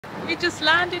We just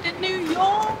landed in New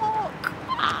York.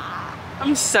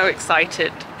 I'm so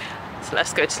excited. So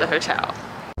let's go to the hotel.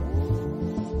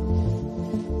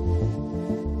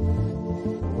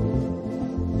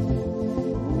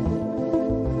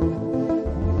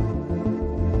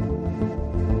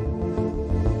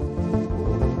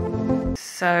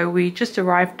 So we just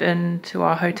arrived into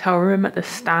our hotel room at the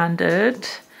Standard,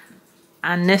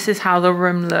 and this is how the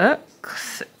room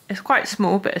looks. It's quite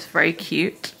small, but it's very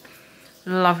cute.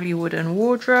 Lovely wooden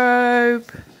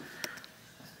wardrobe.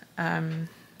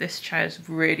 This chair is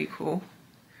really cool.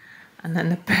 And then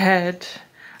the bed.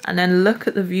 And then look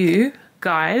at the view.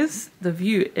 Guys, the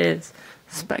view is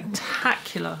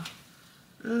spectacular.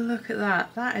 Look at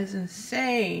that. That is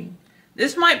insane.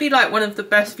 This might be like one of the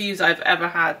best views I've ever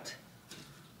had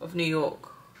of New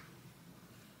York.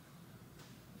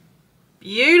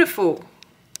 Beautiful.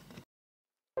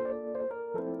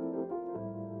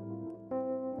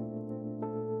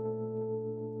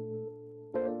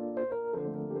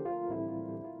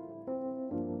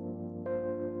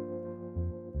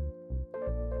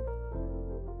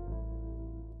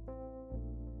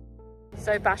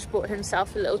 So Bash bought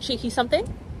himself a little cheeky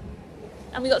something,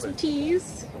 and we got some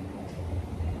teas.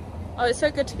 Oh, it's so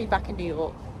good to be back in New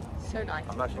York. So nice.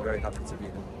 I'm actually very happy to be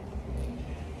here.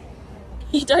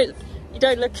 You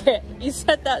don't look it. You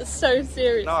said that so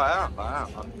serious. No, I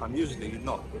am. I'm usually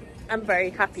not. I'm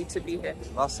very happy to be here.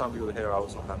 Last time we were here, I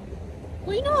was not happy.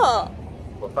 Were you not?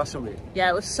 What, Fashion Week? Yeah,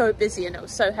 it was so busy and it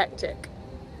was so hectic.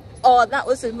 Oh, that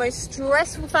was the most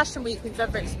stressful fashion week we've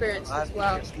ever experienced as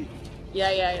well.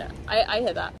 Yeah. I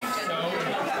hear that.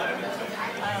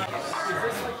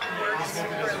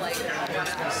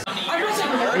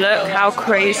 Look how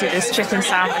crazy this chicken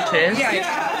sandwich is.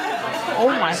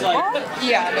 Oh my god.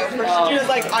 Yeah, no, for sure. She was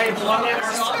like, I want it.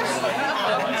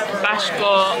 Bash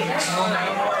got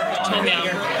tom yum.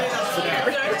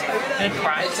 Good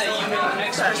fries.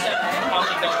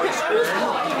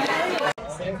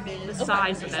 The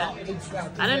size of it.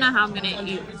 I don't know how I'm gonna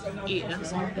eat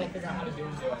this.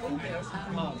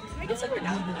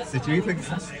 Did you think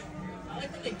so?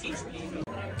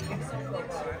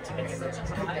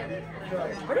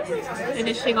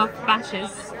 Finishing off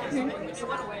Bash's.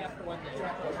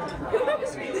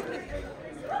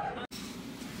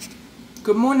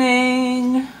 Good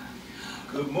morning.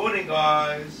 Good morning,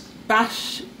 guys.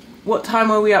 Bash, what time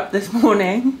were we up this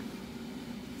morning?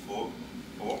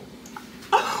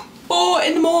 4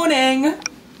 in the morning,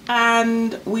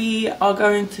 and we are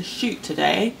going to shoot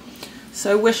today,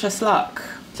 so wish us luck.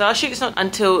 So our shoot's not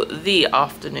until the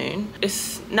afternoon.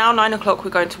 It's now 9 o'clock.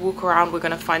 We're going to walk around, we're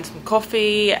going to find some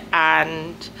coffee,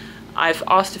 and I've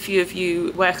asked a few of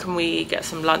you where can we get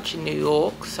some lunch in New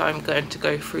York, so I'm going to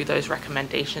go through those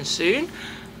recommendations soon.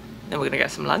 Then we're going to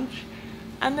get some lunch,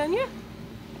 and then yeah,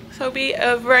 so it'll be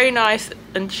a very nice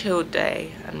and chilled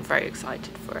day, and very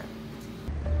excited for it.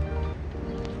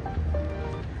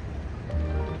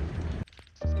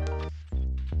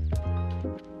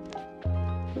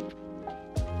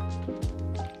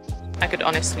 I could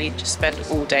honestly just spend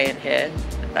all day in here.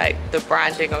 Like, the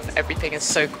branding of everything is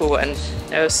so cool, and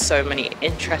there are so many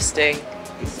interesting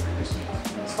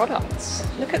products.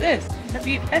 Look at this. Have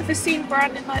you ever seen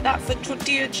branding like that for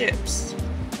tortilla chips?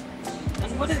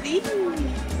 And what are these?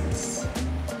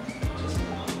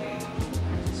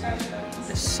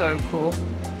 It's so cool.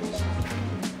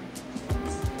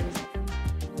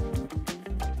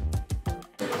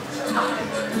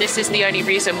 This is the only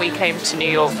reason we came to New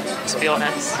York, to be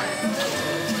honest.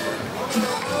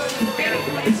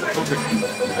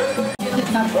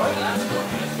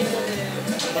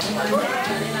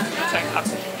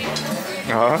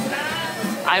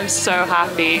 I'm so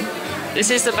happy. This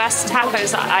is the best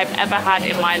tacos that I've ever had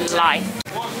in my life.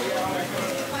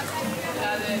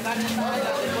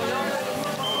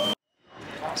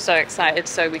 So excited.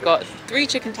 So we got 3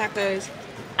 chicken tacos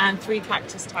and 3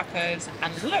 cactus tacos,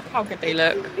 and look how good they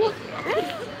look. Look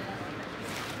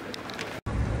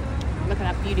at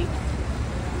that beauty.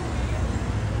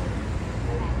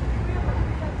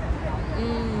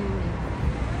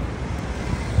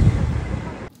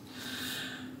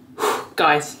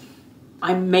 Guys,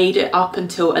 I made it up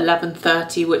until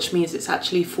 11:30, which means it's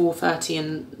actually 4:30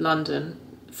 in London,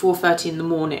 4:30 in the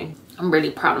morning. I'm really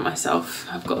proud of myself,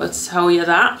 I've got to tell you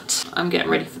that. I'm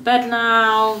getting ready for bed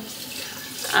now,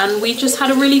 and we just had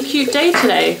a really cute day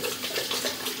today.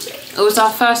 It was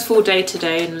our first full day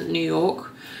today in New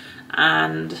York,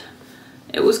 and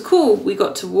it was cool. We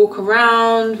got to walk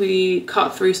around, we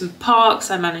cut through some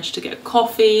parks, I managed to get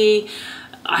coffee.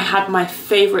 I had my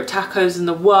favorite tacos in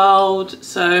the world,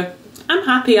 so I'm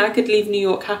happy. I could leave New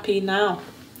York happy now.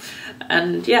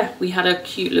 And yeah, we had a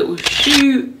cute little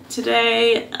shoot.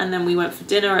 today, and then we went for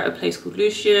dinner at a place called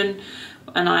Lucian,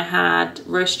 and I had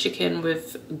roast chicken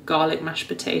with garlic mashed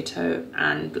potato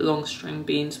and long string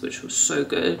beans, which was so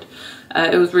good.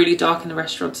 It was really dark in the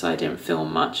restaurant, so I didn't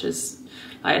film much, as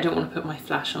I didn't want to put my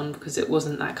flash on because it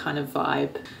wasn't that kind of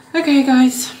vibe. Okay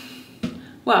guys,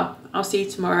 well, I'll see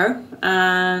you tomorrow,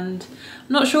 and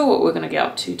I'm not sure what we're gonna get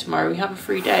up to tomorrow. We have a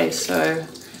free day, so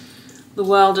the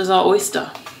world is our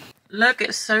oyster. Look,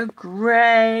 it's so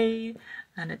grey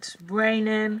and it's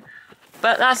raining,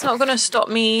 but that's not gonna stop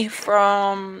me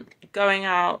from going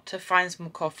out to find some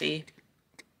coffee,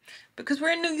 because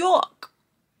we're in New York.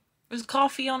 There's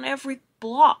coffee on every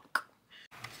block.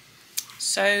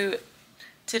 So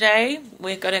today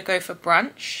we're gonna go for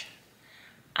brunch,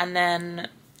 and then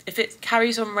if it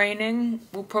carries on raining,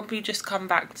 we'll probably just come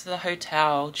back to the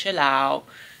hotel, chill out,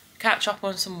 catch up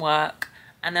on some work,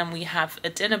 and then we have a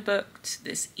dinner booked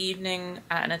this evening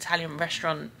at an Italian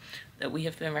restaurant that we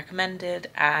have been recommended,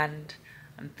 and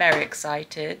I'm very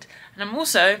excited. And I'm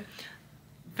also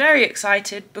very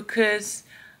excited because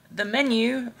the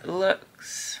menu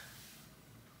looks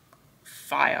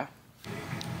fire.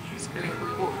 So we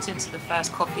walked into the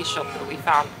first coffee shop that we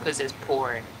found because it's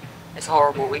pouring. It's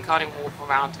horrible, we can't even walk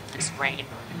around in this rain.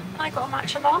 And I got a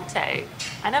matcha latte.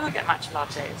 I never get matcha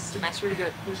lattes, and that's really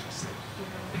good.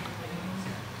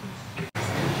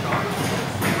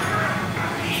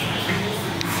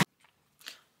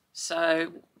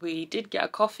 So we did get a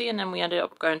coffee, and then we ended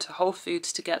up going to Whole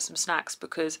Foods to get some snacks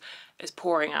because it's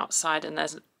pouring outside and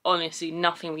there's honestly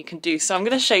nothing we can do. So I'm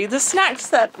going to show you the snacks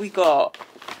that we got.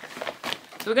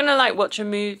 So we're going to like watch a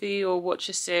movie or watch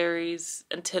a series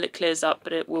until it clears up,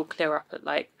 but it will clear up at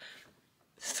like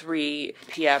 3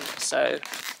 p.m. So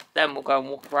then we'll go and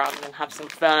walk around and have some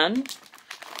fun.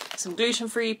 Some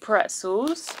gluten-free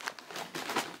pretzels.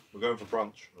 We're going for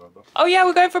brunch, remember? Oh yeah,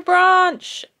 we're going for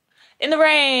brunch! In the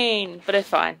rain, but it's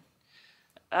fine.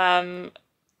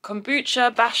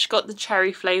 Kombucha, Bash got the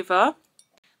cherry flavour.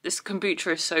 This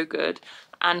kombucha is so good.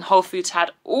 And Whole Foods had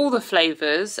all the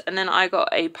flavours. And then I got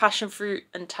a passion fruit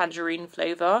and tangerine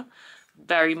flavour.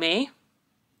 Very me.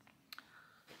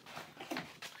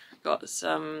 Got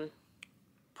some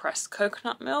pressed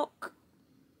coconut milk.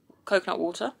 Coconut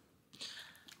water.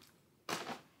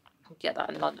 Get that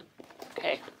in London.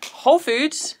 Okay. Whole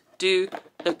Foods do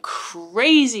the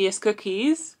craziest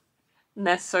cookies, and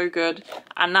they're so good.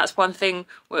 And that's one thing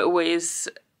we're always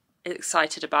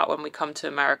excited about when we come to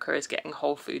America, is getting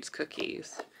Whole Foods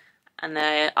cookies. And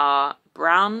they are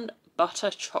brown butter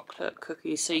chocolate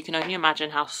cookies, so you can only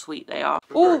imagine how sweet they are.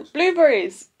 Oh,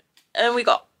 blueberries! And then we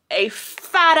got a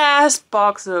fat ass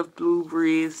box of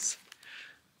blueberries,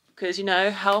 because you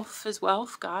know, health is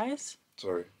wealth, guys.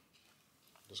 Sorry,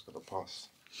 just gonna pass.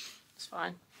 It's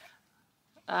fine.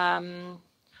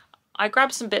 I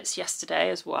grabbed some bits yesterday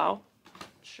as well.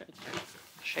 Show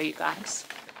you guys.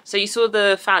 So you saw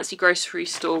the fancy grocery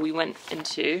store we went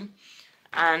into,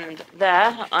 and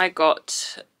there I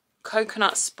got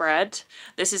coconut spread.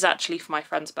 This is actually for my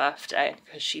friend's birthday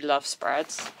because she loves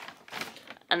spreads.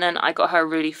 And then I got her a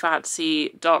really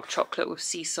fancy dark chocolate with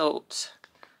sea salt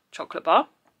chocolate bar.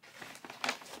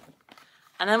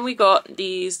 And then we got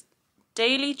these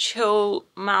Daily Chill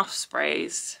mouth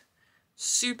sprays.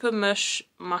 Super Mush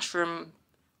mushroom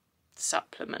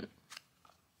supplement.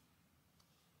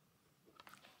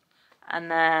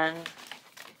 And then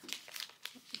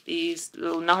these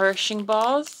little nourishing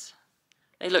bars.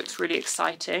 They looked really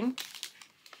exciting.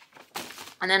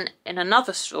 And then in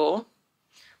another store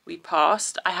we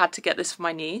passed, I had to get this for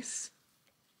my niece.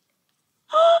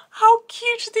 How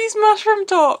cute are these mushroom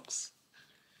tops?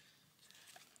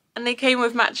 And they came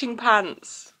with matching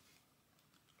pants.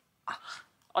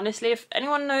 Honestly, if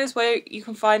anyone knows where you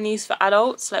can find these for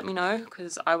adults, let me know,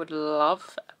 because I would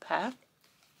love a pair.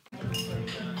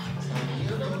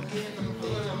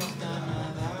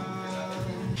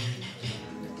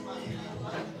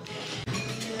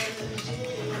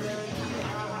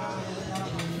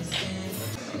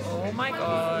 Oh my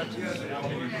god.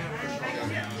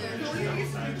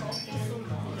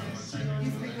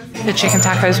 The chicken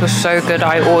tacos were so good,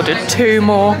 I ordered 2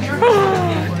 more.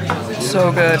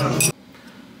 So good.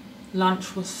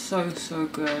 Lunch was so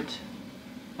good.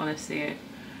 Honestly, it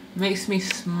makes me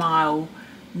smile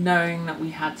knowing that we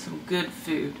had some good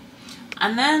food.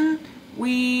 And then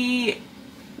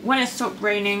when it stopped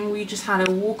raining, we just had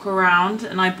a walk around,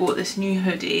 and I bought this new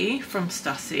hoodie from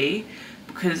Stussy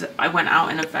because I went out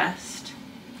in a vest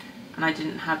and I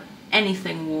didn't have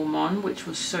anything warm on, which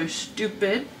was so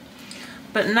stupid.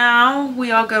 But now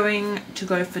we are going to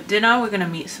go for dinner. We're going to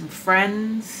meet some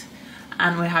friends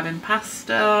and we're having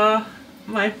pasta,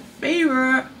 my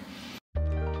favorite.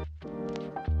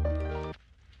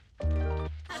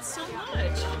 so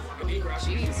much.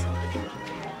 Jeez.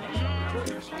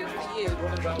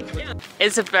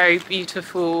 It's a very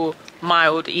beautiful,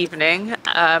 mild evening.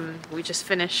 We just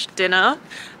finished dinner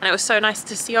and it was so nice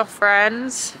to see our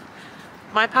friends.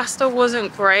 My pasta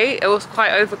wasn't great, it was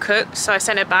quite overcooked, so I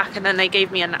sent it back and then they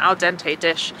gave me an al dente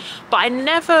dish. But I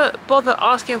never bother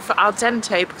asking for al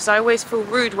dente because I always feel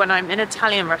rude when I'm in an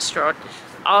Italian restaurant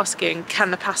asking,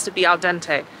 can the pasta be al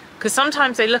dente? Because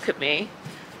sometimes they look at me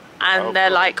and they're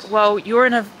like, well, you're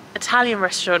in an Italian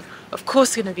restaurant, of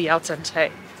course it's gonna be al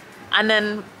dente. And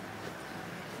then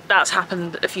that's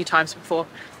happened a few times before.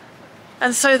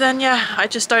 And so then, yeah, I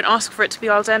just don't ask for it to be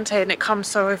al dente and it comes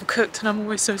so overcooked and I'm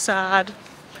always so sad.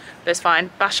 But it's fine.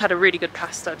 Bash had a really good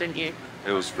pasta, didn't you?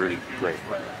 It was really great.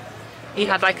 He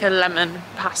had like a lemon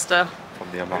pasta.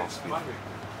 From the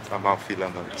Amalfi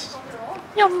lemons.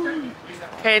 Yum.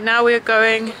 Okay, now we're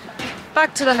going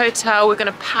back to the hotel. We're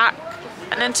gonna pack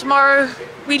and then tomorrow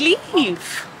we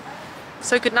leave.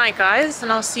 So good night, guys,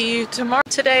 and I'll see you tomorrow.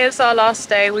 Today is our last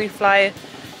day. We fly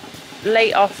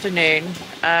late afternoon.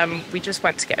 We just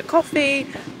went to get a coffee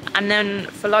and then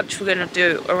for lunch we're going to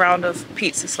do a round of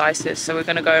pizza slices. So we're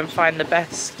going to go and find the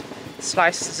best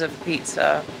slices of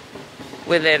pizza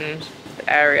within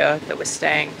the area that we're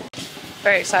staying.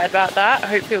 Very excited about that. I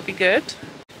hope it'll be good.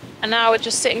 And now we're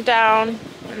just sitting down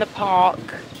in the park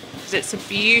because it's a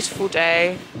beautiful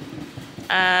day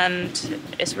and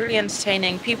it's really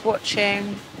entertaining, people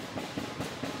watching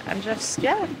and just,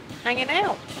 yeah, hanging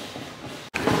out.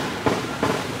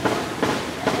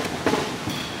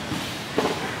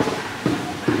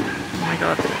 Oh my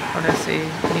god, honestly,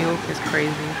 New York is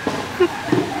crazy.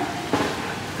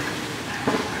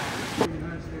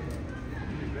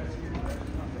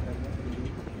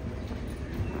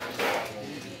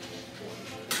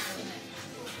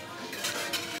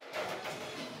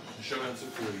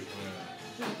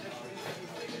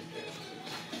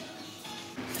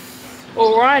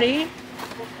 Alrighty.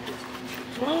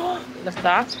 Look at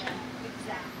that.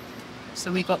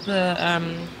 So we got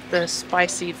the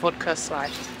spicy vodka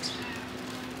slice.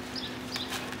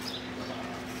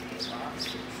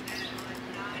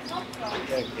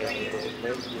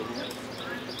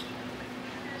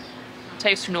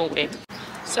 Taste Norway.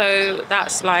 So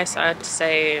that slice, I'd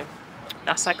say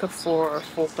that's like a 4 or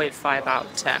 4.5 out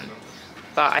of 10.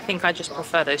 But I think I just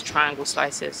prefer those triangle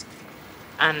slices.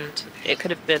 And it could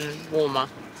have been warmer,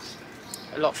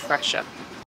 a lot fresher.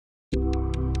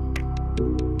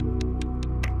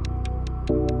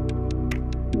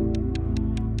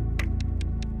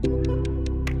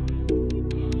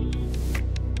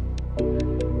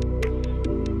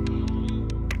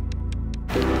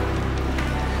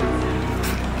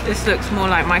 This looks more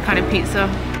like my kind of pizza.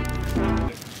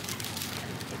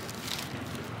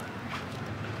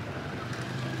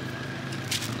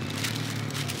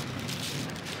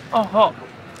 Oh, hot.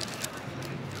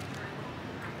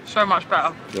 So much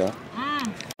better. Yeah.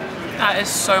 That is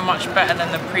so much better than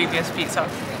the previous pizza.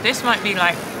 This might be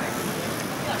like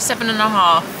 7.5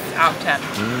 out of 10.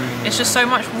 It's just so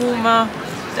much warmer.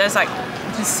 There's like,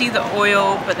 you can see the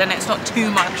oil, but then it's not too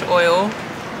much oil.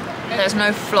 There's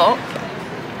no flop.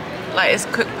 Like, it's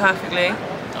cooked perfectly.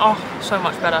 Oh, so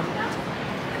much better.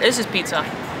 This is pizza.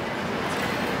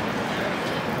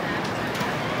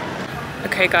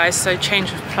 Okay guys, so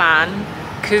change of plan,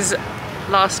 because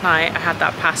last night I had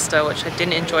that pasta which I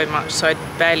didn't enjoy much, so I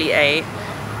barely ate,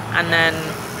 and then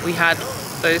we had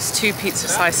those 2 pizza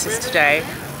slices today.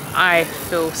 I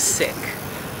feel sick.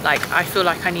 Like, I feel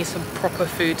like I need some proper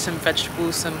food, some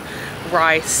vegetables, some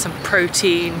rice, some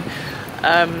protein.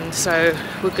 So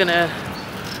we're gonna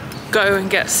go and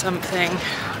get something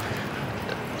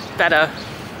better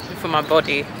for my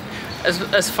body.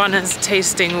 As fun as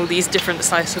tasting all these different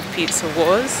slices of pizza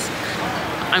was,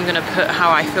 I'm gonna put how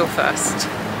I feel first.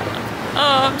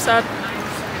 Oh, I'm sad.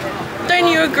 Don't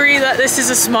you agree that this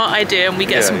is a smart idea and we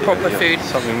get some proper food?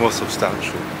 Something more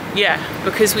substantial. Yeah,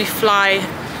 because we fly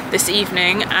this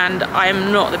evening and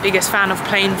I'm not the biggest fan of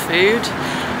plain food,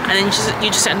 and then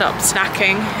you just end up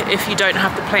snacking if you don't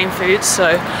have the plain food.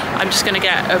 So I'm just gonna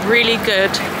get a really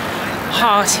good,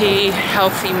 hearty,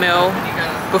 healthy meal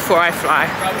before I fly.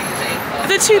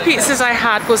 The 2 pizzas I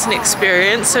had was an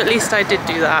experience, so at least I did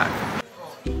do that.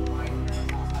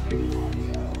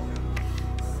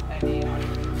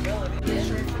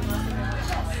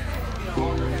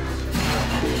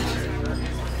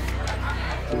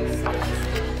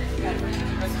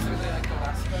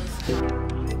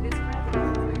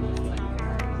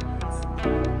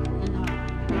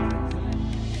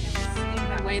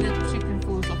 The way that the chicken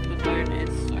falls off the bone is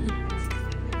so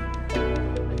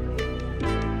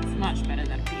much better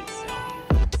than pizza.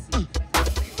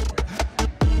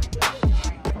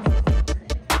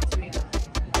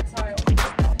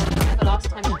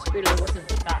 really wasn't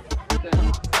that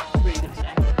good.